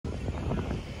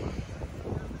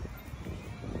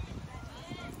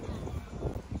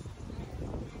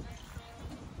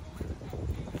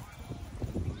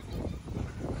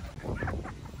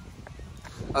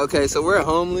Okay, so we're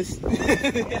homeless.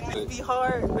 It be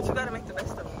hard, but you gotta make the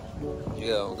best of it.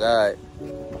 Yeah, oh God.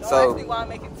 Don't So ask me why I'm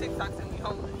making TikToks and we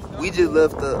homeless. we just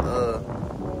left the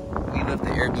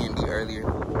Airbnb earlier,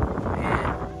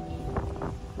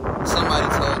 and somebody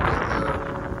told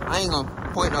I ain't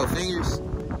gonna point no fingers,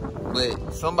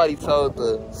 but somebody told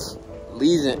the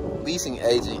leasing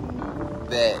agent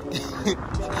that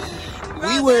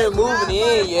we weren't moving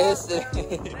in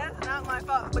yesterday. That's not my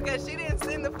fault because she didn't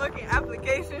send the fucking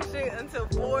application shit until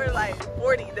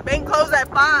 4:40. The bank closed at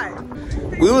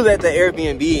 5. We was at the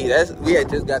Airbnb. We had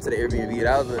just got to the Airbnb.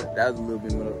 That was a little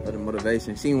bit of the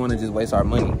motivation. She didn't want to just waste our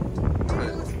money. It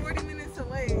was 40 minutes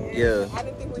away. Yeah. I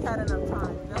didn't think we had enough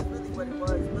time. That's really what it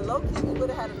was. But low key, we would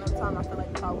have had enough time. I feel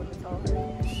like if I wouldn't have told her.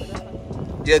 But that's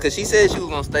like, Yeah, cause she said she was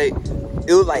gonna stay.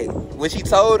 It was like when she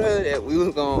told her that we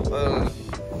was gonna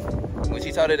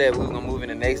move in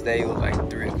the next day, it was like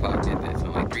 3 o'clock at that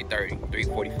time, like 3:30,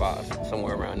 3:45,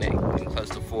 somewhere around there, getting close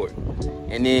to 4.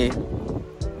 And then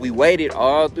we waited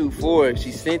all through 4.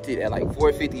 She sent it at like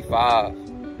 4:55,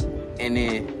 and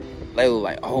then Layla was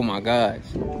like, "Oh my gosh,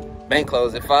 bank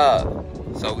closed at 5,"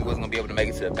 so we wasn't gonna be able to make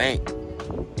it to the bank.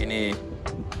 And then,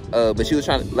 but Layla was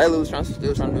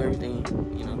still trying to do everything,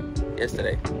 you know,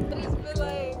 yesterday. I just feel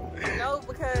like, no,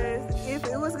 because if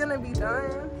it was gonna be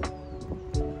done,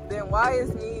 then why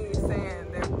is me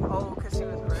saying that, oh, because she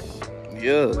was rushing?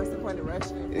 Yeah. What's the point of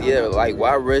rushing? Yeah, like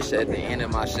why rush at the end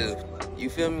of my shift? You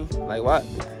feel me? Like why?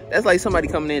 That's like somebody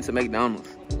coming into McDonald's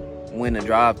when the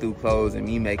drive-thru closed and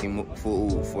me making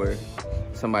food for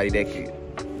somebody that could.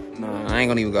 Nah, I ain't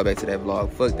gonna even go back to that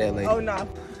vlog. Fuck that lady. Oh, no.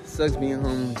 Sucks being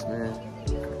homeless, man.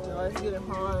 No, it's getting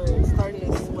hard. It's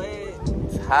starting to sweat.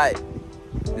 It's hot.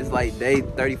 It's like day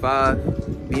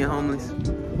 35 being homeless.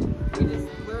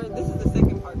 This is the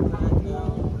second park ride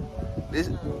now. This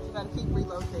You gotta keep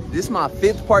relocating. is my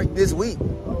 5th park this week.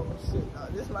 Oh, shit. No,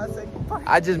 this is my second park.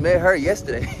 I just met her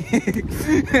yesterday.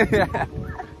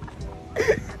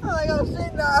 I'm like, oh,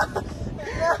 shit, nah.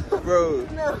 No. Bro.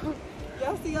 No.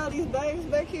 Y'all see all these bags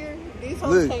back here? These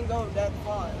hoes can't go that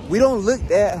far. We don't look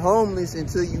that homeless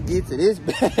until you get to this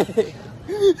bag.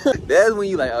 That's when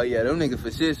you like, oh yeah, them niggas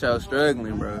for shit show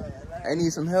struggling, bro. They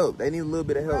need some help. They need a little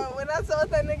bit of help. Bro, when I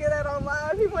told that nigga that on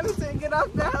live, he wanted to get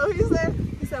off the hoe. He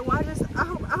said, why just, I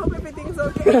hope everything's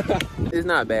okay. It's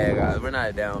not bad, guys. We're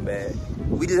not down bad.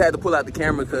 We just had to pull out the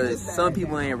camera because some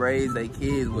people ain't raised their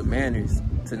kids with manners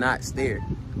to not stare.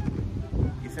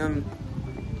 You feel me?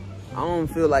 I don't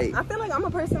feel like... I feel like I'm a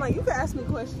person, like, you can ask me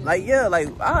questions. Like, yeah, like,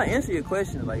 I'll answer your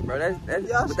questions. Like, bro,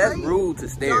 that's rude to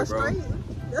stare, bro.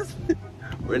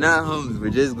 We're not homeless. We're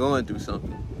just going through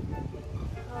something.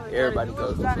 Everybody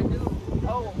goes through something.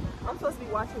 Oh, I'm supposed to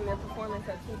be watching their performance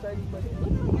at 2:30, but it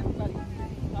looks like everybody...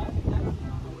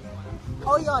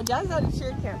 Oh, y'all, Jazz at a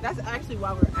cheer camp. That's actually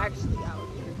why we're actually out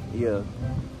here. Yeah.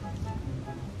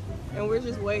 And we're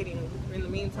just waiting in the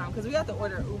meantime because we have to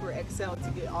order Uber XL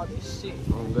to get all this shit.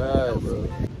 Oh God, bro.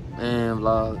 Man,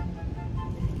 vlog.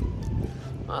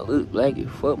 I look black as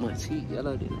fuck. My teeth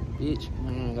yellow than a bitch.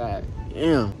 Man, God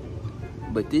damn.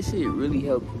 But this shit really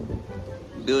helps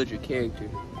you build your character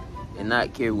and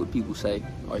not care what people say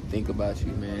or think about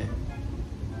you, man.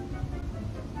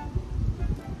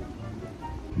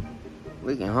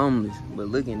 Looking homeless, but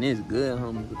looking this good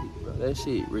homeless, bro. That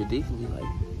shit ridiculous. Like,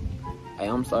 hey,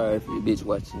 I'm sorry if your bitch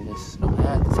watching this. I'm gonna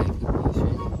have to take you.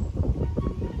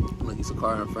 Look, it's a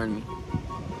car in front of me.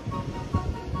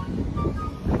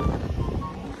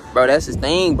 Bro, that's his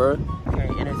thing, bro. You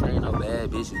can't entertain no bad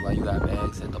bitches while you got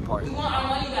bags at the party. We want our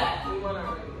money back.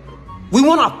 We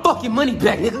want our fucking money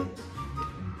back, nigga.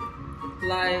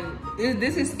 Like,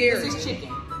 this is scary. This is chicken.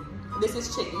 This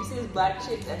is chicken. You see this black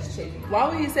chick? That's chicken. Why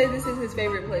would you say this is his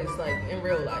favorite place, like, in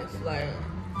real life? Like,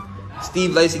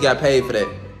 Steve Lacy got paid for that.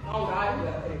 oh, God, you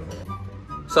got paid for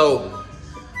it. So,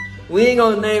 we ain't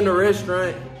gonna name the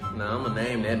restaurant. Nah, I'm gonna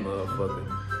name that motherfucker.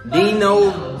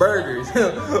 Dino's Burgers.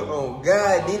 Oh,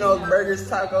 God. Dino's Burgers,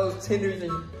 tacos, tenders,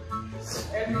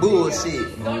 and bullshit.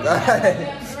 Oh, God.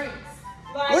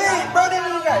 Wait, bro, they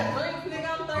even got...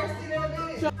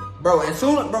 Bro, and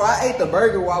soon, bro, I ate the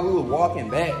burger while we were walking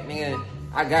back, nigga.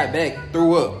 I got back,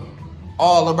 threw up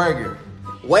all the burger.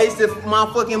 Wasted my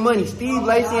fucking money. Steve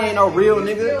Lacy ain't no real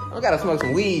nigga. I gotta smoke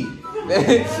some weed.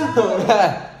 Oh,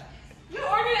 God. You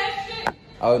ordered that shit.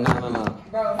 Oh, no.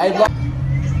 Bro, Hey,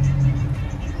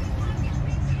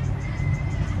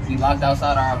 we locked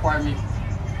outside our apartment.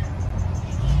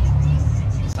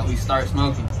 So we start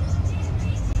smoking.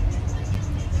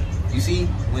 You see,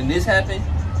 when this happened,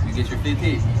 you get your 5th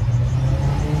hit.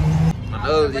 My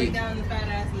nose break itch. down the fat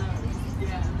ass nose.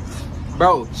 Yeah.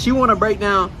 Bro, she wanna break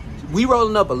down. We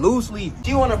rolling up a loose leaf.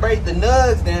 She wanna break the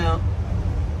nugs down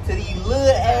to these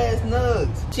little ass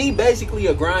nugs. She basically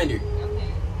a grinder.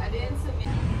 Okay, I didn't submit.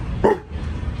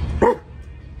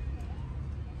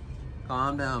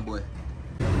 Calm down, boy.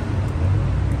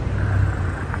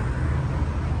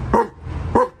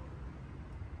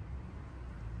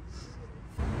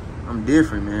 I'm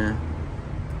different, man.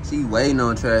 She waiting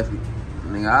on traffic.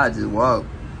 Nigga, I just walk.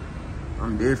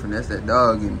 I'm different. That's that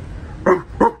dog in me.